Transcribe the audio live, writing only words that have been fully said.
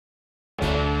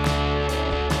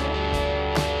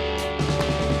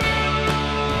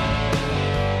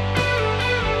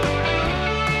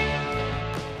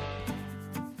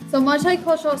So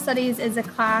Multicultural Studies is a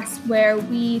class where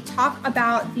we talk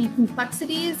about the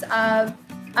complexities of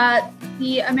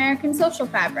the American social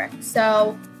fabric.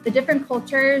 So the different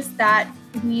cultures that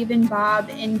weave and bob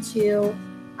into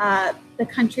the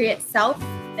country itself.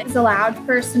 It's allowed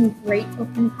for some great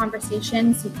open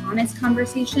conversations, some honest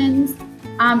conversations,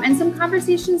 and some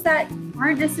conversations that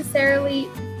aren't necessarily,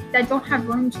 that don't have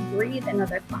room to breathe in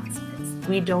other classes.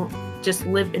 We don't just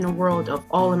live in a world of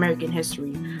all American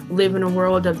history. We live in a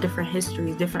world of different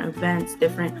histories, different events,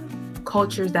 different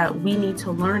cultures that we need to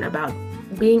learn about.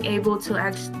 Being able to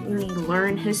actually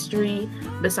learn history,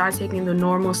 besides taking the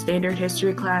normal standard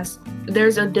history class,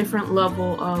 there's a different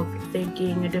level of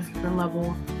thinking, a different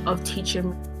level of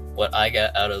teaching. What I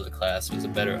got out of the class was a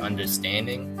better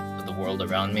understanding of the world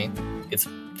around me. It's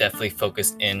definitely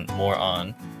focused in more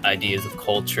on ideas of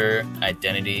culture,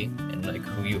 identity, and like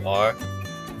who you are,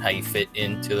 how you fit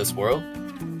into this world.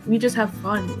 We just have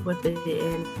fun with it,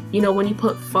 and when you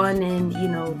put fun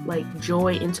and like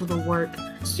joy into the work,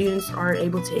 students are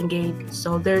able to engage.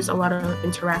 So there's a lot of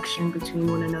interaction between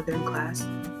one another in class.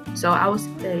 So I would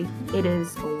say it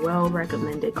is a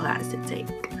well-recommended class to take.